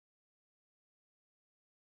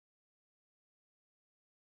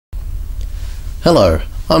Hello,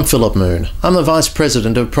 I'm Philip Moon. I'm the Vice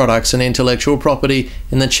President of Products and Intellectual Property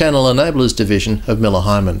in the Channel Enablers Division of Miller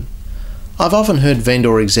Heiman. I've often heard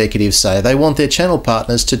vendor executives say they want their channel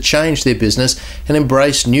partners to change their business and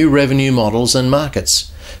embrace new revenue models and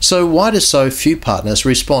markets. So why do so few partners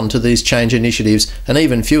respond to these change initiatives and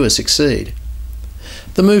even fewer succeed?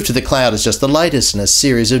 The move to the cloud is just the latest in a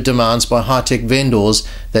series of demands by high-tech vendors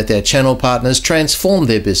that their channel partners transform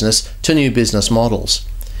their business to new business models.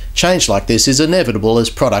 Change like this is inevitable as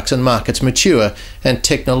products and markets mature and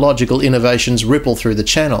technological innovations ripple through the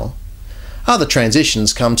channel. Other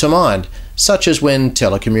transitions come to mind, such as when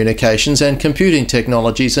telecommunications and computing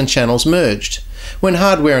technologies and channels merged, when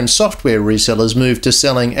hardware and software resellers moved to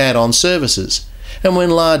selling add-on services, and when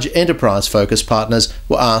large enterprise-focused partners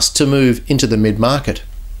were asked to move into the mid-market.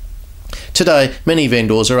 Today, many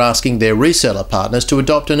vendors are asking their reseller partners to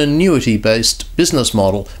adopt an annuity-based business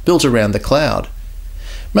model built around the cloud.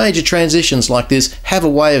 Major transitions like this have a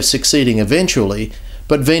way of succeeding eventually,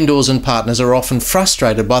 but vendors and partners are often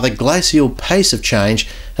frustrated by the glacial pace of change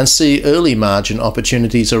and see early margin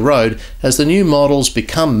opportunities erode as the new models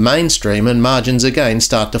become mainstream and margins again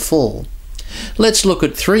start to fall. Let's look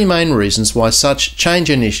at three main reasons why such change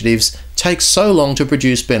initiatives take so long to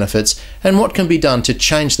produce benefits and what can be done to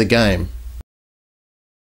change the game.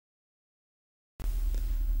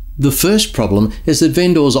 The first problem is that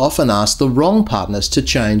vendors often ask the wrong partners to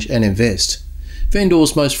change and invest.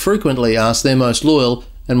 Vendors most frequently ask their most loyal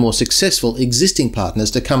and more successful existing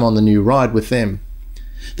partners to come on the new ride with them.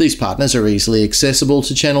 These partners are easily accessible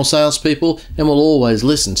to channel salespeople and will always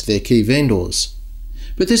listen to their key vendors.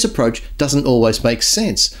 But this approach doesn't always make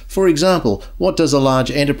sense. For example, what does a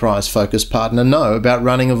large enterprise-focused partner know about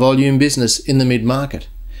running a volume business in the mid-market?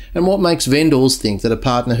 And what makes vendors think that a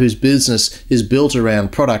partner whose business is built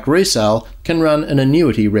around product resale can run an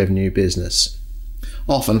annuity revenue business?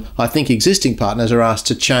 Often, I think existing partners are asked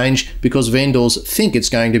to change because vendors think it's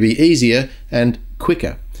going to be easier and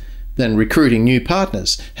quicker than recruiting new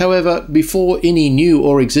partners. However, before any new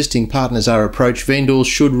or existing partners are approached, vendors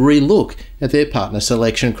should re-look at their partner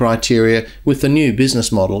selection criteria with the new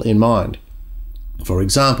business model in mind. For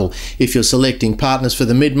example, if you're selecting partners for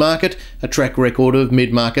the mid-market, a track record of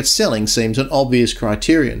mid-market selling seems an obvious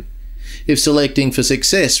criterion. If selecting for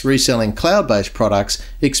success reselling cloud-based products,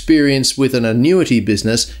 experience with an annuity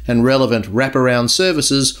business and relevant wraparound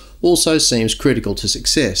services also seems critical to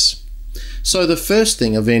success. So the first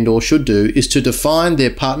thing a vendor should do is to define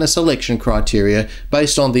their partner selection criteria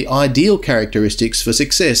based on the ideal characteristics for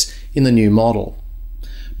success in the new model.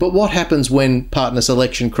 But what happens when partner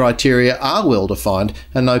selection criteria are well defined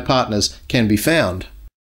and no partners can be found?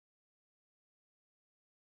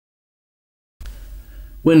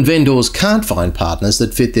 When vendors can't find partners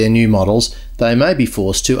that fit their new models, they may be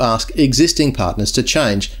forced to ask existing partners to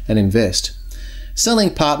change and invest.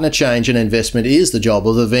 Selling partner change and investment is the job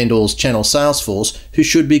of the vendor's channel sales force, who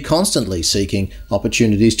should be constantly seeking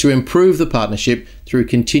opportunities to improve the partnership through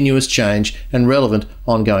continuous change and relevant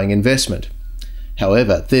ongoing investment.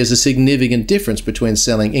 However, there's a significant difference between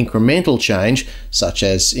selling incremental change, such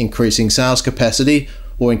as increasing sales capacity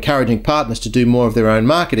or encouraging partners to do more of their own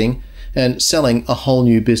marketing, and selling a whole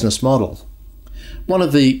new business model. One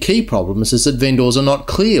of the key problems is that vendors are not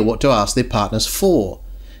clear what to ask their partners for.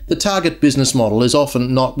 The target business model is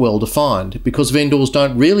often not well defined because vendors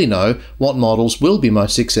don't really know what models will be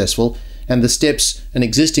most successful, and the steps an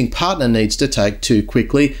existing partner needs to take to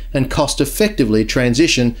quickly and cost-effectively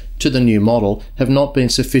transition to the new model have not been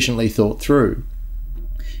sufficiently thought through.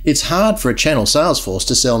 It's hard for a channel sales force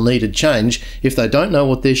to sell needed change if they don't know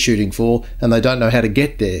what they're shooting for and they don't know how to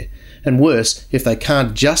get there, and worse, if they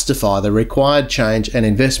can't justify the required change and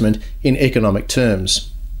investment in economic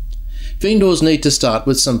terms. Vendors need to start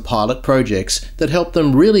with some pilot projects that help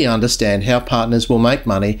them really understand how partners will make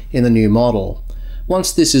money in the new model.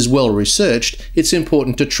 Once this is well researched, it's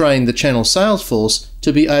important to train the channel sales force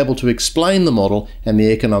to be able to explain the model and the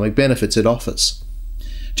economic benefits it offers.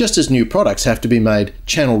 Just as new products have to be made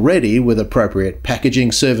channel ready with appropriate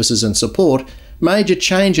packaging, services and support, major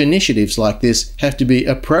change initiatives like this have to be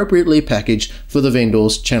appropriately packaged for the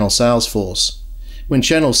vendor's channel sales force. When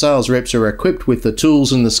channel sales reps are equipped with the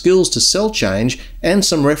tools and the skills to sell change and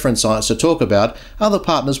some reference sites to talk about, other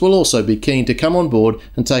partners will also be keen to come on board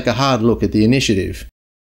and take a hard look at the initiative.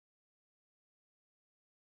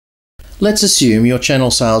 Let's assume your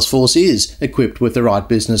channel sales force is equipped with the right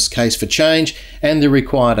business case for change and the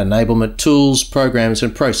required enablement tools, programs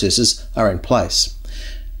and processes are in place.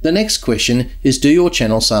 The next question is, do your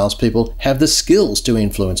channel salespeople have the skills to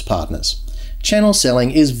influence partners? Channel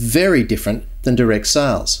selling is very different than direct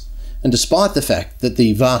sales. And despite the fact that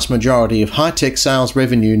the vast majority of high-tech sales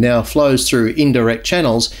revenue now flows through indirect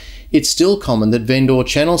channels, it's still common that vendor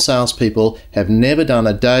channel salespeople have never done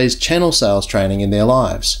a day's channel sales training in their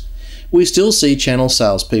lives. We still see channel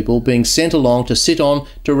salespeople being sent along to sit on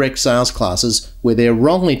direct sales classes where they're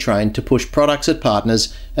wrongly trained to push products at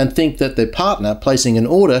partners and think that their partner placing an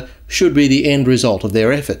order should be the end result of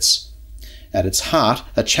their efforts. At its heart,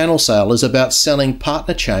 a channel sale is about selling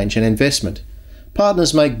partner change and investment.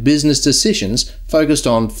 Partners make business decisions focused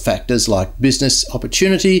on factors like business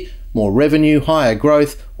opportunity, more revenue, higher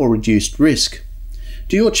growth, or reduced risk.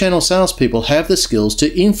 Do your channel salespeople have the skills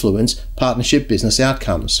to influence partnership business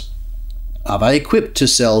outcomes? Are they equipped to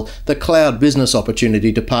sell the cloud business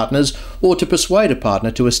opportunity to partners or to persuade a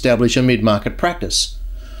partner to establish a mid-market practice?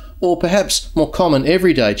 Or perhaps more common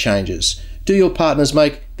everyday changes. Do your partners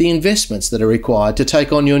make the investments that are required to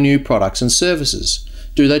take on your new products and services?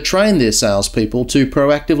 Do they train their salespeople to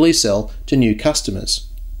proactively sell to new customers?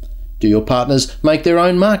 Do your partners make their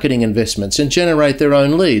own marketing investments and generate their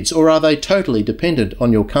own leads, or are they totally dependent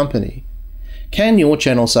on your company? Can your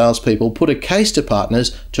channel salespeople put a case to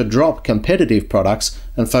partners to drop competitive products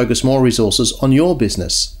and focus more resources on your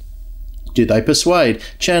business? Do they persuade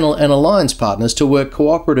channel and alliance partners to work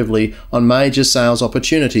cooperatively on major sales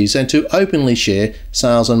opportunities and to openly share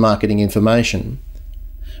sales and marketing information?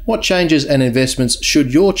 What changes and investments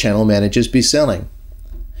should your channel managers be selling?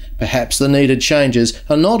 Perhaps the needed changes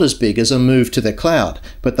are not as big as a move to the cloud,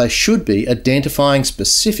 but they should be identifying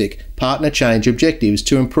specific partner change objectives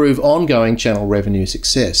to improve ongoing channel revenue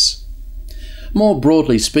success. More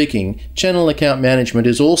broadly speaking, channel account management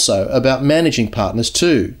is also about managing partners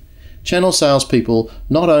too. Channel salespeople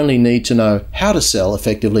not only need to know how to sell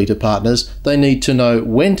effectively to partners, they need to know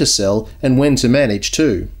when to sell and when to manage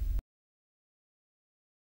too.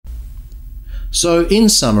 So in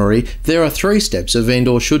summary, there are 3 steps a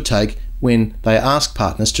vendor should take when they ask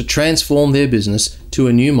partners to transform their business to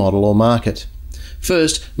a new model or market.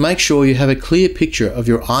 First, make sure you have a clear picture of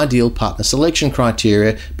your ideal partner selection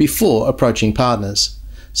criteria before approaching partners.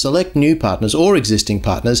 Select new partners or existing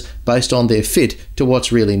partners based on their fit to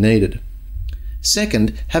what's really needed.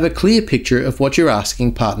 Second, have a clear picture of what you're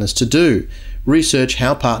asking partners to do. Research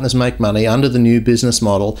how partners make money under the new business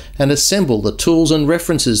model and assemble the tools and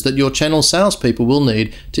references that your channel salespeople will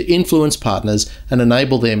need to influence partners and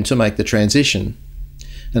enable them to make the transition.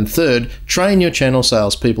 And third, train your channel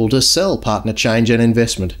salespeople to sell partner change and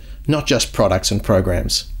investment, not just products and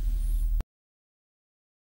programs.